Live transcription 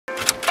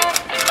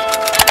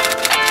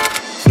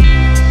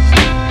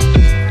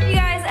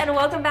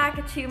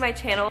my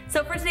channel.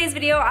 So for today's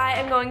video, I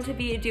am going to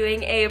be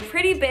doing a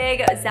pretty big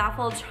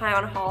Zaful try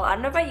on haul. I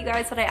don't know about you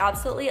guys, but I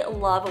absolutely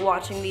love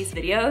watching these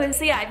videos.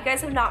 So yeah, if you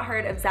guys have not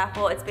heard of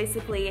Zaful, it's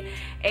basically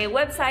a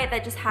website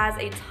that just has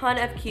a ton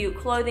of cute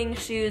clothing,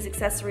 shoes,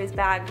 accessories,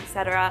 bags,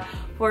 etc.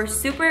 for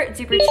super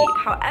duper cheap.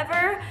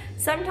 However,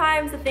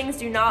 sometimes the things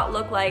do not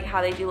look like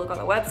how they do look on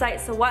the website.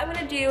 So what I'm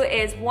gonna do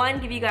is, one,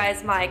 give you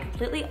guys my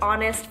completely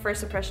honest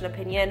first impression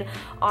opinion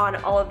on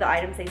all of the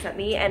items they sent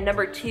me, and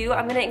number two,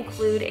 I'm gonna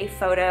include a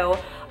photo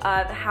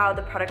of how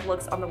the product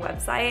looks on the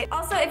website.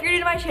 Also, if you're new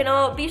to my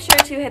channel, be sure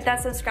to hit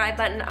that subscribe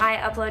button. I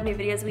upload new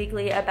videos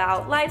weekly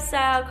about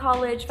lifestyle,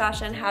 college,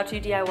 fashion, how to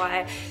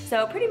DIY,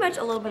 so pretty much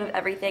a little bit of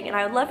everything, and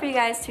I would love for you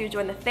guys to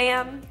join the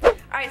fam.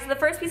 Alright, so the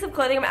first piece of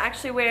clothing I'm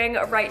actually wearing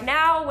right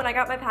now, when I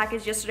got my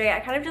package yesterday,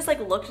 I kind of just like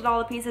looked at all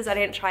the pieces. I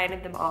didn't try any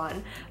of them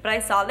on, but I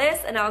saw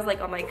this and I was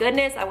like, oh my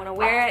goodness, I want to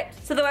wear it.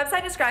 So the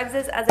website describes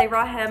this as a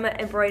raw hem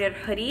embroidered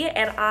hoodie,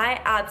 and I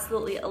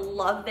absolutely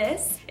love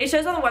this. It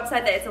shows on the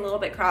website that it's a little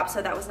bit cropped,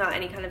 so that was not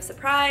any kind of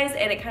surprise,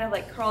 and it kind of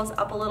like curls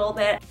up a little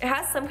bit. It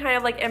has some kind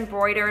of like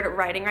embroidered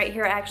writing right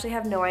here. I actually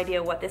have no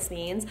idea what this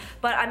means,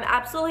 but I'm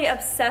absolutely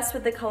obsessed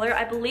with the color.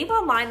 I believe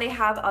online they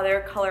have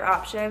other color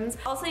options.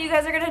 Also, you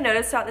guys are going to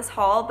notice throughout this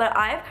haul, but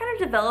I've kind of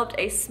developed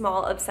a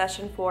small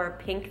obsession for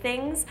pink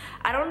things.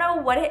 I don't know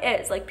what it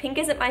is. Like, pink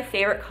isn't my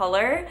favorite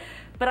color,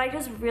 but I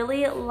just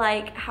really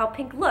like how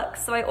pink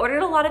looks. So I ordered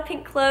a lot of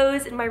pink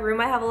clothes. In my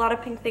room I have a lot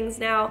of pink things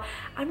now.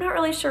 I'm not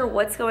really sure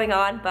what's going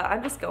on, but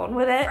I'm just going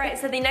with it. All right,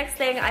 so the next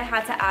thing I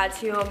had to add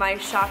to my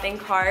shopping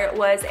cart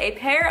was a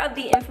pair of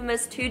the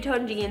infamous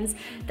two-tone jeans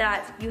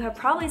that you have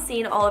probably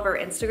seen all over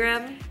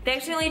Instagram. They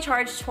actually only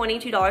charged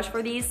 $22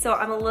 for these, so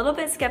I'm a little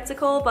bit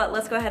skeptical, but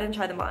let's go ahead and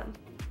try them on.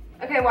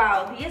 Okay,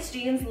 wow, these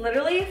jeans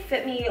literally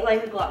fit me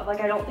like a glove.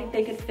 Like, I don't think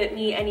they could fit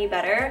me any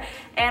better.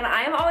 And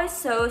I am always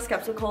so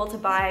skeptical to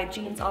buy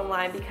jeans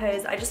online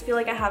because I just feel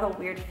like I have a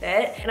weird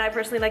fit. And I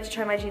personally like to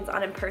try my jeans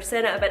on in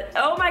person, but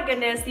oh my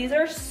goodness, these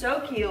are so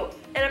cute.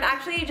 And I'm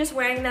actually just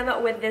wearing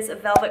them with this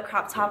velvet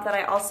crop top that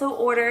I also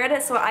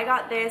ordered. So I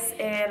got this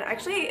in,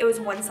 actually it was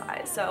one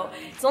size. So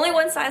it's only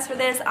one size for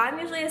this. I'm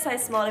usually a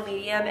size small to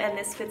medium, and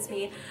this fits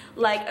me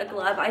like a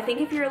glove. I think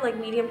if you're like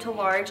medium to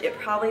large, it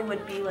probably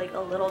would be like a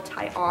little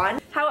tight on.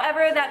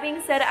 However, that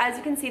being said, as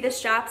you can see, the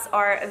straps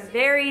are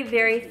very,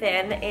 very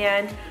thin,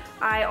 and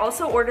I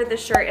also ordered the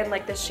shirt in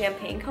like this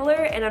champagne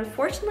color, and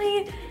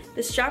unfortunately,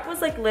 the strap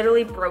was like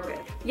literally broken.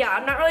 Yeah,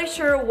 I'm not really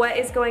sure what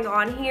is going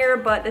on here,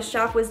 but the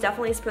strap was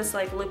definitely supposed to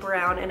like loop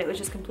around, and it was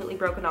just completely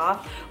broken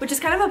off, which is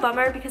kind of a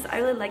bummer because I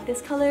really like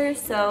this color,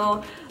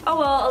 so oh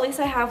well, at least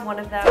I have one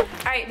of them.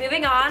 All right,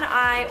 moving on,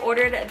 I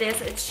ordered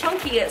this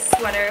chunky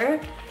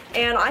sweater.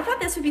 And I thought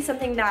this would be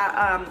something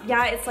that,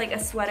 yeah, it's like a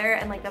sweater,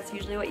 and like that's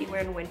usually what you wear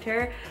in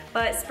winter,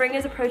 but spring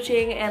is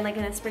approaching, and like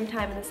in the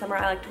springtime, in the summer,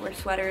 I like to wear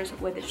sweaters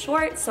with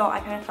shorts, so I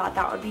kind of thought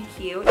that would be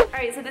cute.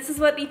 Alright, so this is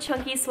what the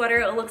chunky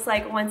sweater looks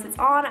like once it's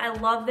on. I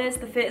love this.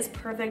 The fit is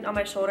perfect on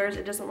my shoulders.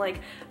 It doesn't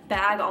like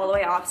bag all the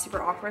way off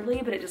super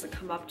awkwardly, but it doesn't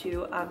come up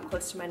too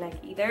close to my neck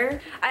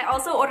either. I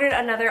also ordered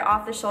another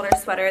off-the-shoulder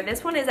sweater.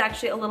 This one is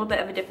actually a little bit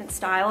of a different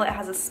style. It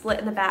has a split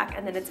in the back,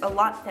 and then it's a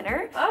lot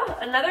thinner. Oh,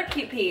 another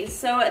cute piece.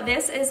 So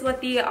this is what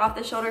the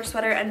off-the-shoulder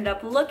sweater ended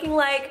up looking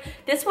like.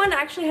 This one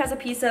actually has a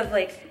piece of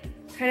like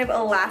kind of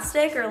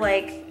elastic, or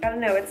like, I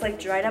don't know, it's like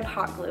dried up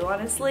hot glue,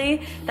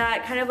 honestly,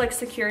 that kind of like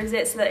secures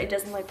it so that it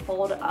doesn't like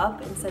fold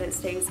up, instead it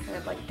stays kind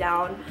of like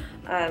down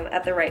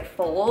at the right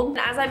fold. And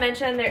as I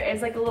mentioned, there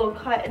is like a little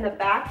cut in the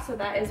back, so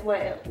that is what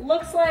it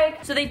looks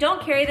like. So they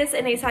don't carry this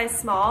in a size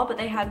small, but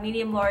they have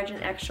medium, large,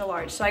 and extra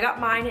large. So I got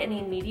mine in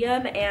a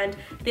medium, and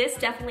this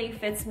definitely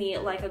fits me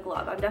like a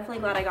glove. I'm definitely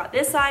glad I got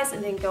this size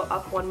and didn't go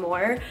up one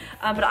more.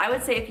 But I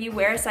would say if you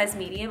wear a size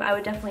medium, I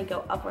would definitely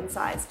go up one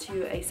size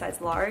to a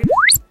size large.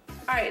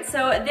 Alright,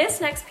 so this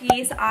next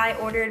piece I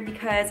ordered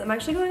because I'm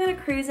actually going on a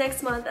cruise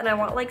next month, and I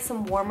want like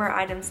some warmer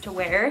items to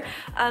wear.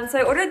 So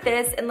I ordered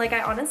this, and like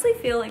I honestly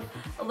feel like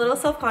a little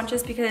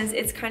self-conscious because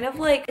it's kind of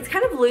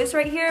loose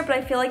right here, but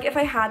I feel like if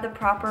I had the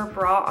proper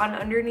bra on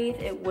underneath,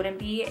 it wouldn't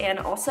be. And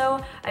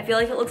also, I feel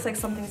like it looks like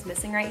something's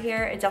missing right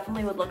here. It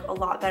definitely would look a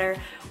lot better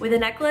with a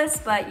necklace,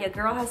 but yeah,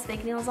 girl has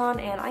fake nails on,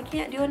 and I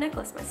can't do a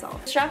necklace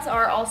myself. The straps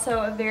are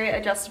also very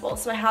adjustable,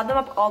 so I had them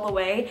up all the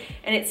way,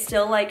 and it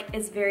still like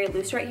is very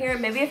loose right here.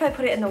 Maybe if I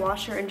put it in the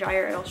washer and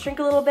dryer, it'll shrink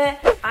a little bit.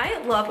 I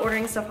love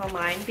ordering stuff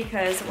online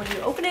because when you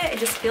open it, it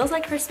just feels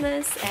like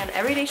Christmas, and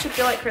every day should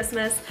feel like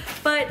Christmas.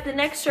 But the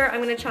next shirt I'm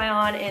gonna try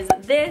on is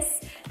this.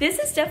 This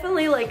is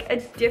definitely like a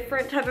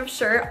different type of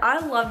shirt.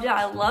 I loved it.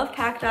 I love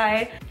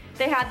cacti.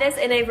 They had this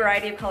in a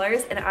variety of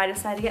colors, and I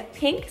decided to get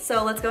pink,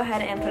 so let's go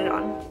ahead and put it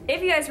on.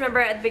 If you guys remember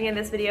at the beginning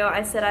of this video,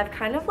 I said I've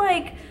kind of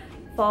like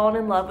fallen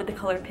in love with the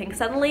color pink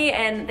suddenly,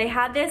 and they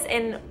had this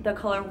in the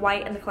color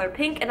white and the color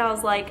pink, and I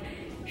was like,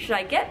 should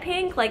I get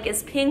pink? Like,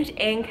 is pink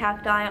and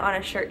cacti on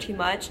a shirt too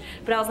much?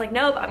 But I was like,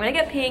 nope, I'm gonna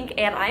get pink,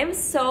 and I am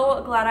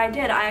so glad I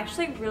did. I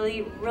actually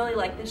really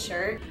like this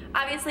shirt.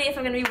 Obviously, if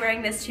I'm gonna be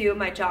wearing this to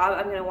my job,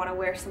 I'm gonna wanna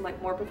wear some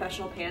like more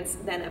professional pants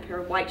than a pair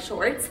of white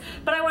shorts.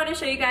 But I wanted to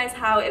show you guys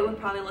how it would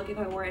probably look if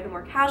I wore it in a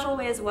more casual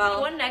way as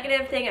well. One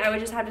negative thing I would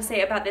just have to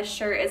say about this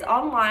shirt is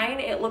online,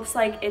 it looks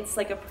like it's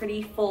like a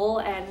pretty full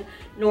and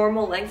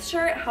normal length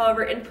shirt.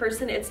 However, in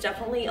person, it's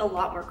definitely a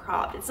lot more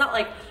cropped. It's not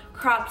like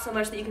cropped so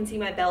much that you can see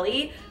my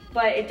belly,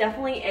 but it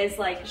definitely is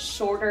like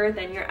shorter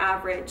than your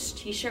average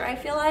t-shirt, I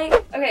feel like.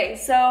 Okay,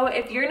 so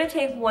if you're gonna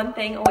take one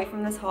thing away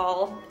from this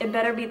haul, it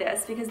better be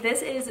this, because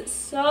this is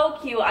so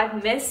cute.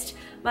 I've missed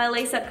my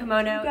lace-up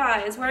kimono. You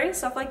guys, wearing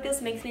stuff like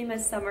this makes me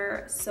miss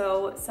summer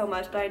so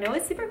much, but I know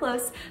it's super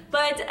close.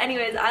 But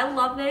anyways, I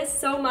love this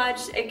so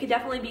much. It could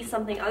definitely be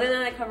something other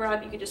than a cover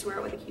up. You could just wear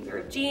it with a cute pair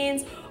of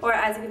jeans, or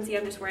as you can see,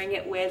 I'm just wearing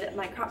it with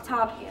my crop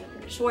top and a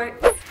pair of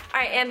shorts. All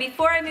right, and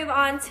before I move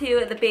on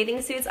to the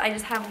bathing suits, I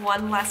just have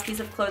one last piece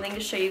of clothing to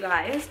show you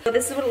guys. So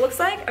this is what it looks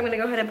like. I'm gonna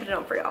go ahead and put it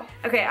on for y'all.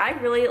 Okay, I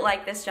really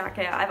like this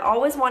jacket. I've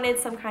always wanted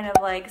some kind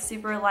of like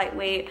super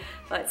lightweight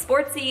but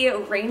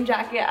sportsy rain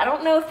jacket. I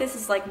don't know if this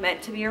is like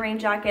meant to be a rain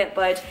jacket,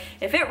 but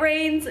if it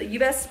rains, you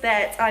best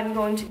bet I'm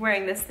going to be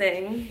wearing this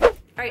thing.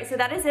 Alright, so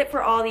that is it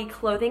for all the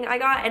clothing I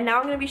got, and now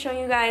I'm going to be showing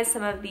you guys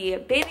some of the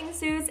bathing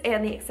suits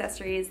and the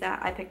accessories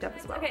that I picked up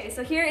as well. Okay,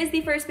 so here is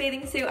the first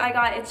bathing suit I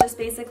got. It's just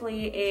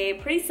basically a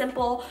pretty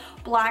simple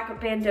black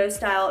bandeau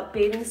style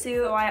bathing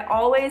suit. So I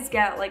always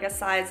get like a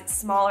size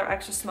small or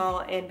extra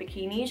small in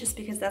bikinis just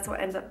because that's what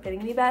ends up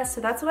fitting me best.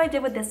 So that's what I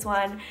did with this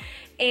one,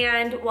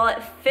 and while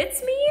it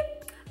fits me,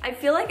 I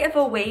feel like if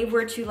a wave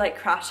were to like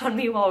crash on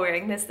me while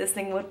wearing this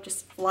thing would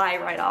just fly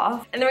right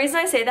off. And the reason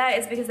I say that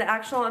is because the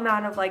actual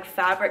amount of like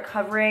fabric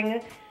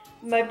covering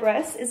my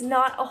breasts is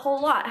not a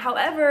whole lot.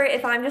 However,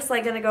 if I'm just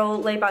like gonna go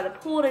lay by the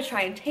pool to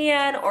try and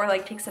tan or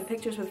like take some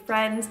pictures with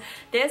friends,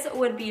 this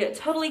would be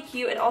totally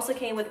cute. It also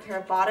came with a pair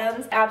of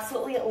bottoms.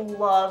 Absolutely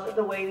love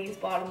the way these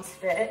bottoms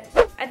fit.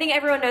 I think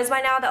everyone knows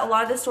by now that a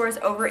lot of the stores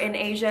over in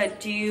Asia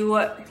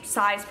do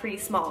size pretty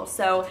small.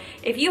 So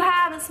if you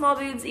have small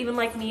boobs, even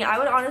like me, I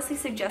would honestly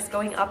suggest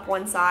going up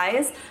one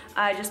size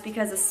just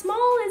because a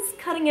small is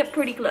cutting it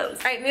pretty close.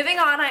 All right, moving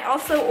on, I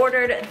also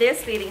ordered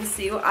this bathing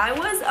suit. I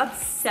was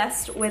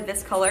obsessed with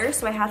this color,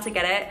 so I had to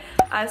get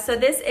it. So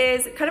this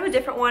is kind of a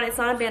different one. It's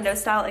not a bandeau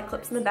style, it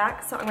clips in the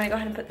back, so I'm gonna go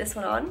ahead and put this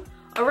one on.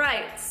 All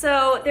right,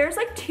 so there's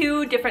like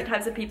two different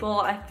types of people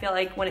I feel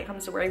like when it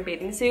comes to wearing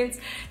bathing suits.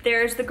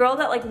 There's the girl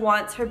that like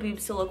wants her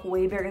boobs to look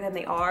way bigger than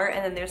they are,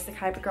 and then there's the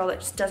type of girl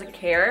that just doesn't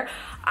care.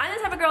 I'm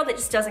the type of girl that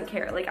just doesn't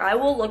care. Like I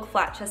will look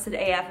flat-chested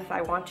AF if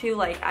I want to,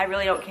 like I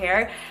really don't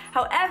care.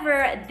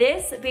 However,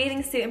 this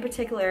bathing suit in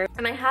particular,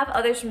 and I have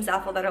others from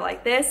Zaful that are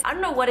like this, I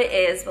don't know what it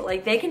is, but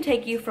like they can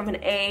take you from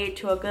an A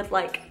to a good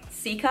like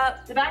C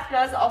cup. The back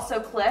does also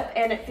clip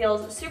and it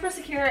feels super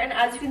secure, and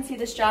as you can see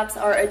the straps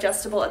are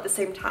adjustable at the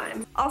same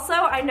time. Also,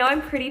 I know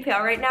I'm pretty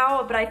pale right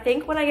now, but I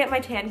think when I get my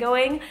tan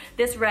going,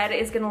 this red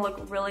is gonna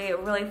look really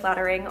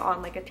flattering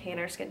on like a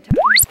tanner skin tone.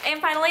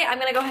 And finally, I'm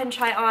gonna go ahead and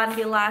try on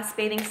the last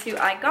bathing suit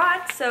I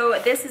got.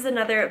 So this is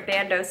another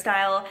bandeau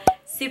style.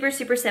 Super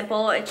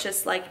simple. It's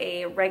just like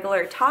a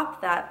regular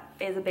top that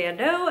is a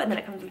bandeau, and then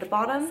it comes with the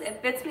bottoms.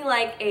 It fits me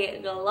like a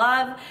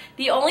glove.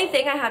 The only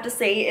thing I have to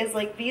say is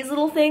like these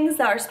little things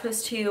that are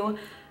supposed to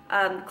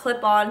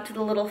clip on to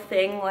the little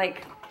thing,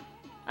 like,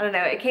 I don't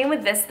know, it came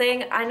with this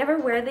thing. I never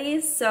wear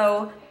these,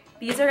 so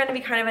these are gonna be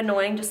kind of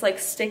annoying, just like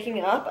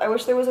sticking up. I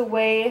wish there was a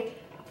way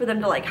for them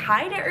to like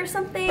hide it or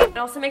something. It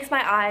also makes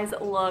my eyes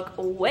look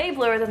way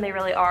bluer than they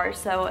really are,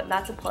 so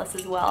that's a plus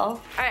as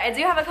well. All right, I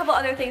do have a couple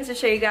other things to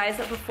show you guys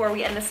before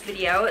we end this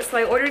video. So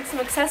I ordered some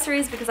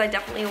accessories because I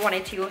definitely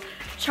wanted to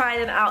try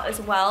them out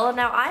as well.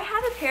 Now I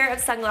have a pair of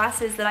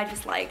sunglasses that I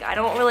just like. I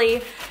don't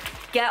really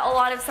get a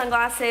lot of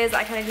sunglasses.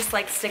 I kind of just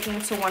like sticking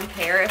to one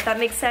pair, if that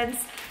makes sense.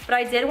 But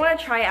I did want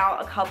to try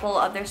out a couple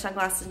of their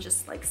sunglasses and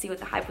just like see what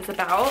the hype was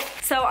about.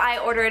 So I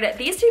ordered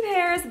these two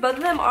pairs. Both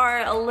of them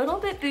are a little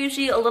bit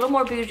bougie, a little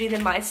more bougie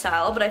than my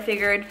style, but I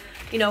figured,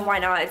 you know, why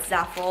not? It's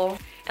Zaful.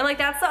 And like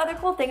that's the other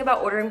cool thing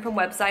about ordering from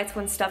websites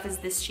when stuff is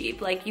this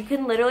cheap. Like you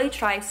can literally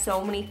try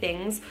so many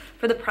things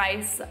for the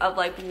price of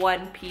like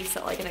one piece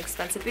at like an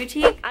expensive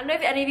boutique. I don't know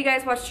if any of you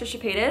guys watch Trisha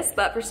Paytas,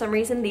 but for some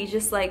reason these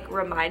just like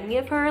remind me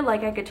of her.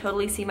 Like I could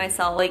totally see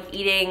myself like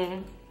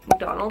eating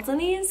McDonald's in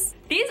these.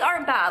 These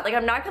aren't bad, like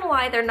I'm not gonna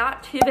lie, they're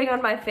not too big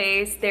on my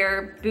face,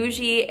 they're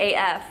bougie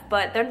AF,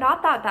 but they're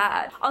not that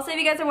bad. Also, if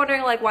you guys are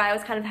wondering like why I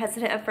was kind of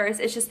hesitant at first,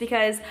 it's just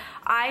because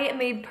I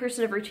am a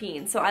person of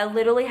routine. So I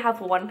literally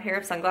have one pair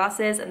of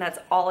sunglasses and that's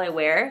all I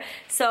wear.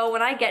 So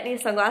when I get new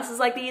sunglasses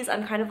like these,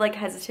 I'm kind of like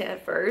hesitant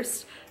at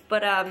first,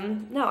 but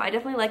no, I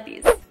definitely like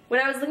these. When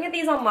I was looking at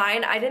these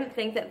online, I didn't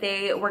think that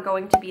they were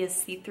going to be as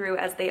see-through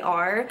as they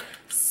are.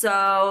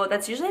 So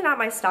that's usually not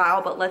my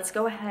style, but let's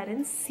go ahead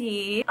and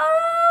see.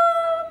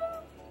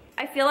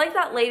 I feel like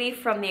that lady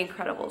from The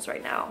Incredibles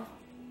right now.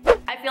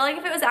 I feel like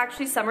if it was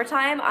actually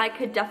summertime, I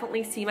could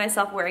definitely see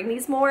myself wearing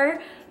these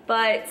more.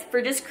 But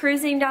for just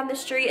cruising down the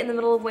street in the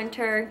middle of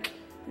winter,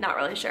 Not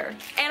really sure.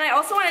 And I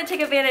also want to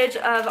take advantage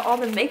of all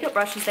the makeup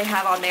brushes they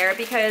have on there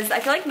because I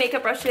feel like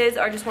makeup brushes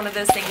are just one of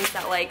those things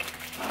that like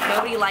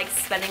nobody likes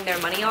spending their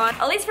money on.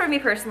 At least for me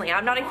personally.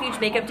 I'm not a huge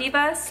makeup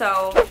diva,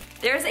 so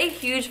there's a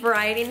huge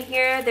variety in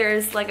here.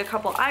 There's like a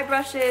couple eye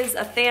brushes,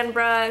 a fan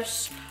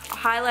brush, a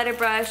highlighter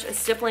brush, a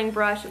stippling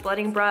brush, a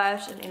blending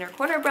brush, an inner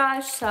corner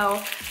brush,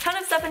 so ton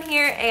of stuff in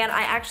here, and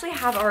I actually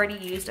have already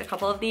used a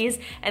couple of these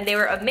and they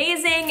were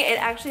amazing. It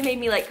actually made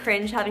me like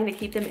cringe having to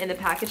keep them in the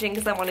packaging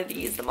because I wanted to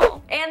use them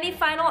all. And the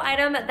final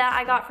item that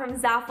I got from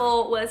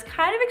Zaful was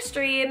kind of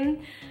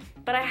extreme,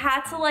 but I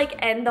had to like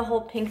end the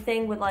whole pink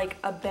thing with like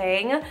a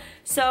bang.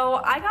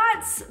 So I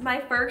got my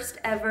first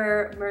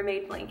ever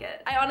mermaid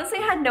blanket. I honestly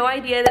had no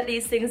idea that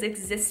these things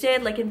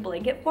existed like in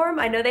blanket form.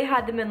 I know they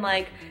had them in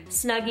like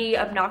snuggy,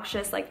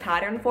 obnoxious like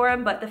pattern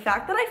form, but the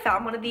fact that I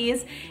found one of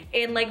these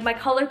in like my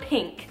color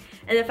pink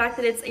and the fact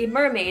that it's a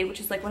mermaid, which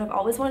is like what I've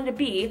always wanted to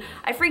be,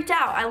 I freaked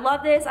out. I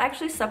love this. I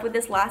actually slept with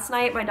this last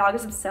night. My dog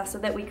is obsessed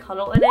with it. We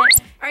cuddle in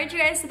it. Alright you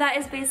guys, so that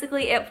is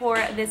basically it for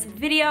this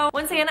video.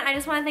 Once again, I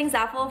just want to thank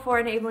Zaful for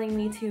enabling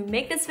me to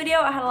make this video.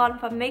 I had a lot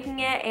of fun making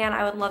it and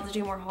I would love to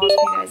do more hauls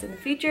for you guys in the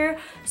future.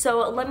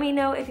 So let me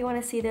know if you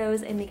want to see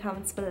those in the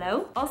comments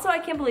below. Also, I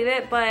can't believe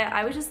it, but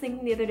I was just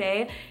thinking the other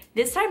day,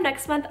 this time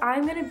next month,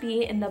 I'm gonna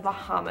be in the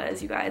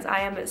Bahamas, you guys.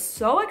 I am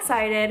so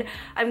excited.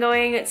 I'm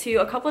going to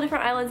a couple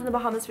different islands in the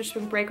Bahamas for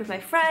spring break with my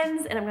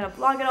friends and I'm gonna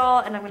vlog it all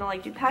and I'm gonna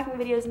like do packing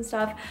videos and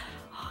stuff.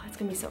 Oh, it's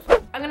gonna be so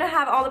fun. I'm gonna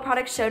have all the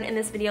products shown in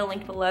this video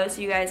linked below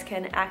so you guys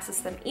can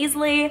access them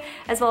easily,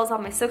 as well as all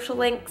my social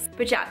links.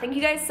 But yeah, thank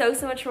you guys so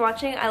much for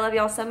watching. I love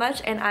y'all so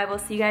much and I will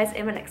see you guys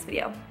in my next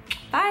video.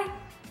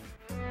 Bye!